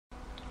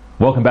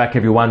Welcome back,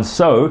 everyone.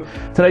 So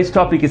today's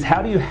topic is,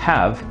 how do you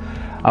have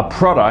a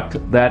product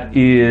that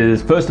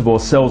is, first of all,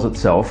 sells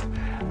itself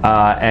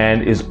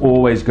and is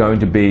always going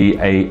to be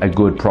a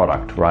good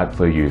product, right,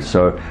 for you?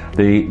 So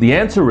the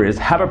answer is,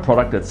 have a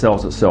product that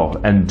sells itself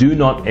and do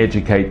not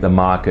educate the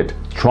market.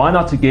 Try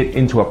not to get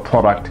into a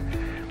product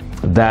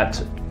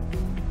that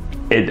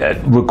it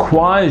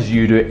requires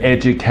you to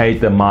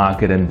educate the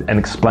market and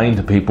explain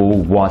to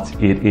people what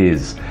it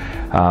is.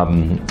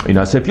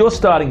 So if you're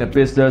starting a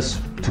business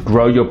to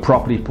grow your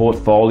property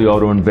portfolio,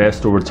 to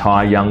invest or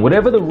retire young,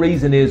 whatever the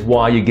reason is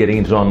why you're getting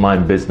into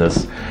online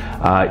business,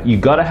 you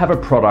got to have a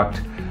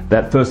product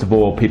that, first of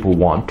all, people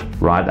want,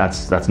 right?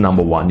 That's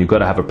number one. You've got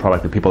to have a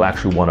product that people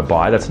actually want to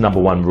buy. That's number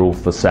one rule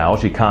for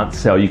sales. You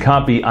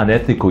can't be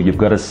unethical. You've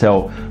got to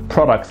sell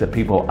products that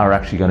people are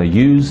actually going to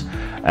use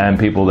and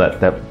people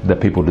that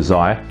people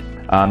desire.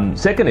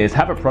 Second is,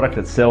 have a product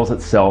that sells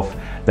itself,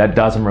 that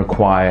doesn't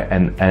require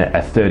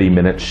a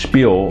 30-minute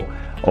spiel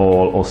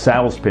or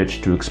sales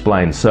pitch to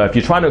explain. So if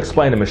you're trying to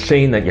explain a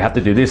machine that you have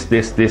to do this,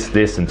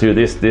 and do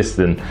this,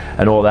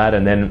 and all that,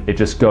 and then it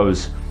just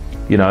goes,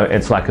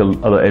 it's like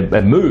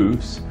it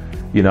moves,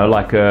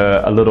 like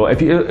a little,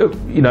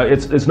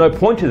 it's no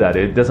point to that.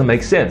 It doesn't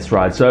make sense,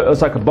 right? So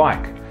it's like a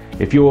bike.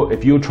 If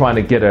you're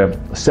trying to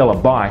sell a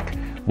bike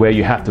where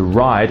you have to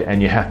ride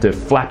and you have to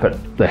flap it,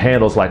 the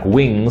handles like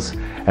wings,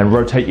 and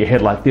rotate your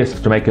head like this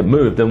to make it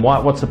move, then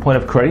what's the point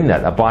of creating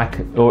that? A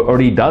bike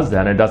already does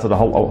that, and it does it a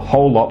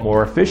whole lot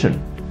more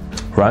efficient,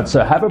 right?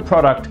 So have a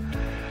product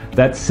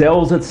that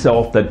sells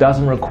itself, that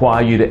doesn't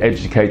require you to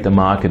educate the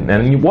market.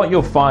 And what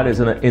you'll find is,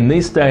 in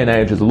this day and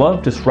age, there's a lot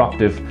of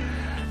disruptive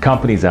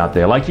companies out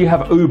there. Like you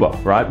have Uber,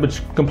 right,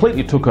 which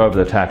completely took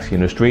over the taxi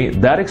industry.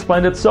 That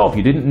explained itself.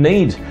 You didn't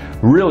need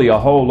really a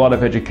whole lot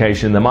of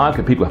education in the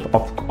market. People,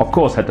 of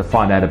course, had to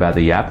find out about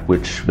the app,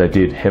 which they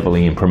did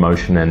heavily in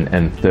promotion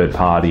and third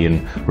party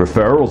and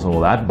referrals and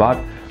all that, but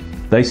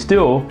they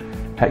still,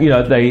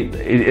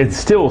 it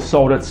still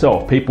sold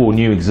itself. People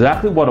knew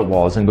exactly what it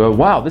was and go,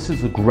 wow, this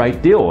is a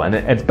great deal. And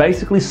it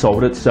basically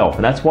sold itself.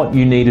 And that's what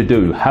you need to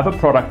do. Have a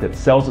product that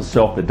sells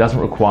itself, that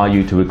doesn't require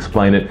you to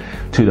explain it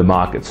to the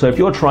market. So if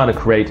you're trying to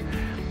create,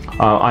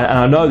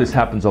 I know this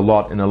happens a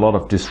lot in a lot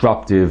of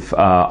disruptive IP,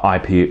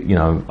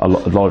 a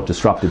lot of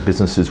disruptive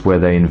businesses where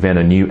they invent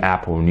a new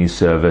app or a new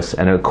service,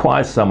 and it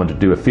requires someone to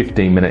do a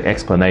 15-minute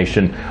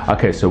explanation.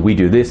 Okay, so we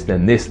do this,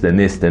 then this, then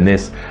this, then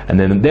this, and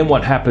then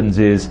what happens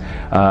is,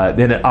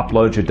 then it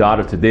uploads your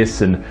data to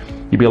this, and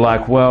you'd be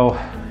like, well,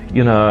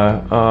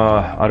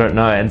 I don't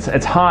know. And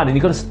it's hard, and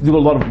you've got to do a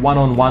lot of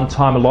one-on-one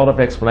time, a lot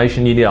of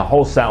explanation. You need a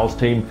whole sales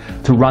team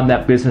to run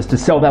that business, to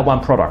sell that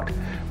one product.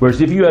 Whereas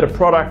if you had a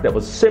product that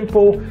was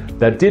simple,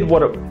 that did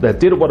what it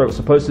was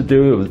supposed to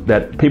do,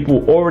 that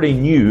people already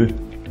knew,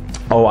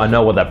 oh, I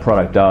know what that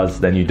product does,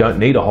 then you don't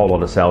need a whole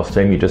lot of sales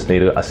team. You just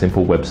need a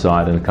simple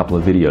website and a couple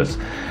of videos.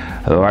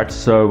 All right,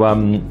 so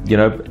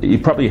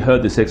you've probably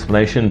heard this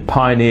explanation.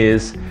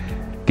 Pioneers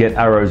get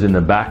arrows in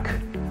the back.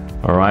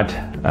 All right,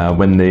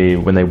 when they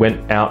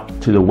went out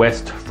to the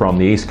west from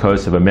the east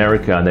coast of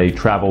America and they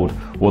traveled,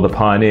 the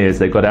pioneers,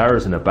 they got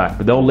arrows in the back,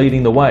 but they were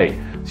leading the way.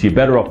 So you're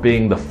better off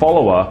being the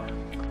follower,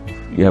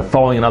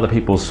 following in other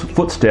people's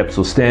footsteps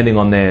or standing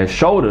on their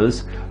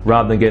shoulders,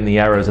 rather than getting the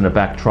arrows in the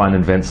back trying to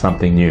invent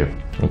something new.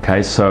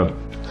 Okay, so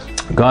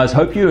guys,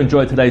 hope you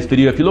enjoyed today's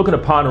video. If you're looking to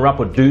partner up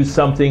or do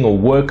something or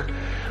work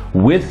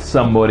with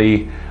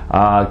somebody,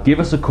 give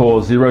us a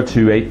call,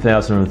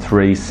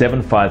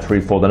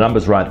 02-8003-7534. The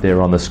number's right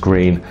there on the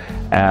screen.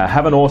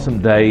 Have an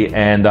awesome day,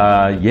 and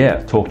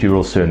talk to you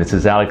real soon. This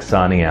is Alex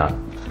signing out.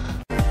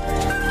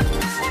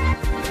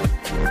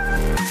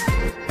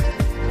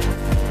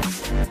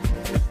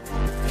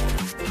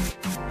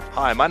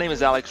 Hi, my name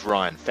is Alex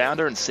Ryan,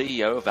 founder and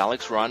CEO of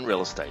Alex Ryan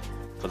Real Estate.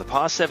 For the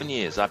past 7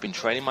 years, I've been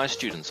training my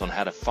students on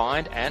how to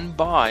find and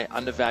buy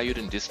undervalued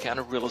and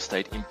discounted real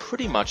estate in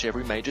pretty much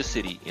every major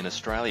city in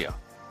Australia.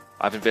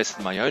 I've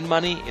invested my own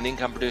money in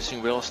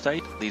income-producing real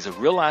estate. These are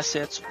real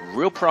assets,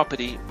 real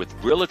property with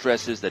real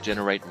addresses that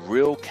generate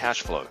real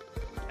cash flow.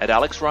 At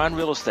Alex Ryan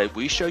Real Estate,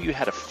 we show you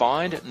how to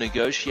find,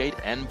 negotiate,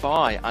 and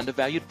buy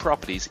undervalued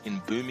properties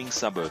in booming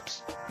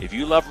suburbs. If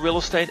you love real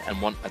estate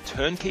and want a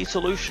turnkey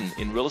solution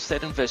in real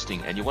estate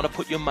investing, and you want to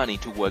put your money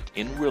to work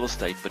in real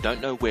estate but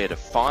don't know where to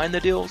find the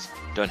deals,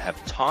 don't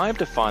have time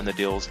to find the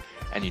deals,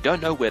 and you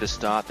don't know where to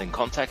start, then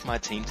contact my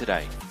team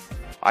today.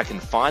 I can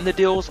find the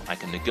deals, I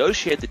can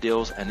negotiate the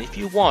deals, and if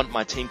you want,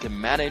 my team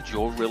can manage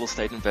your real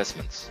estate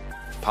investments.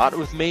 Partner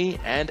with me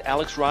and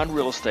Alex Ryan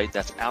Real Estate.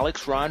 That's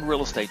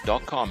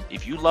alexryanrealestate.com.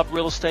 If you love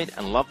real estate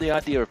and love the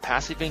idea of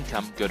passive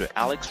income, go to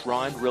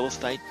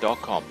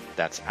alexryanrealestate.com.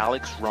 That's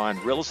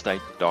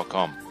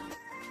alexryanrealestate.com.